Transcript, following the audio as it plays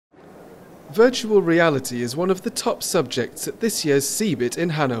Virtual reality is one of the top subjects at this year's CeBIT in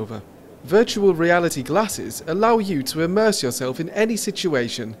Hanover. Virtual reality glasses allow you to immerse yourself in any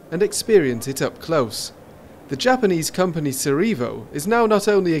situation and experience it up close. The Japanese company Cerevo is now not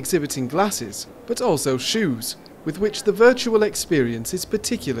only exhibiting glasses, but also shoes, with which the virtual experience is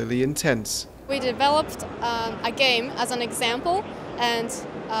particularly intense. We developed a game as an example, and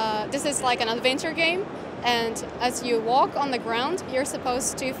this is like an adventure game. And as you walk on the ground, you're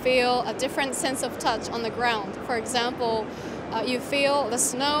supposed to feel a different sense of touch on the ground. For example, you feel the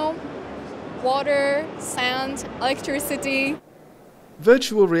snow, water, sand, electricity.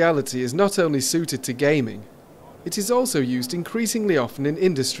 Virtual reality is not only suited to gaming, it is also used increasingly often in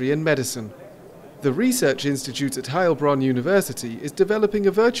industry and medicine. The Research Institute at Heilbronn University is developing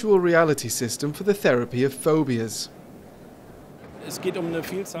a virtual reality system for the therapy of phobias.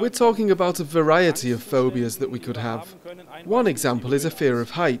 We're talking about a variety of phobias that we could have. One example is a fear of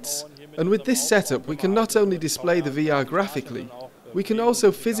heights, and with this setup we can not only display the VR graphically, we can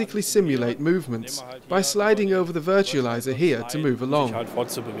also physically simulate movements by sliding over the virtualizer here to move along.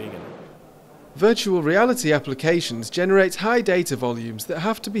 Virtual reality applications generate high data volumes that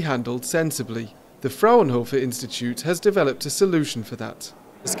have to be handled sensibly. The Fraunhofer Institute has developed a solution for that.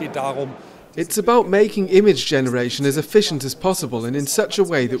 It's about making image generation as efficient as possible and in such a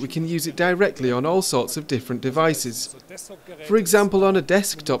way that we can use it directly on all sorts of different devices. For example, on a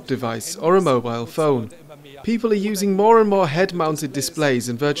desktop device or a mobile phone. People are using more and more head-mounted displays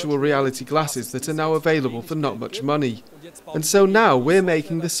and virtual reality glasses that are now available for not much money. And so now we're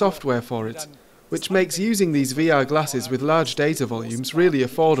making the software for it, which makes using these VR glasses with large data volumes really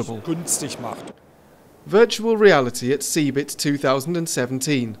affordable. Virtual reality at CeBIT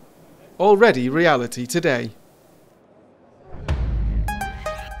 2017. Already reality today.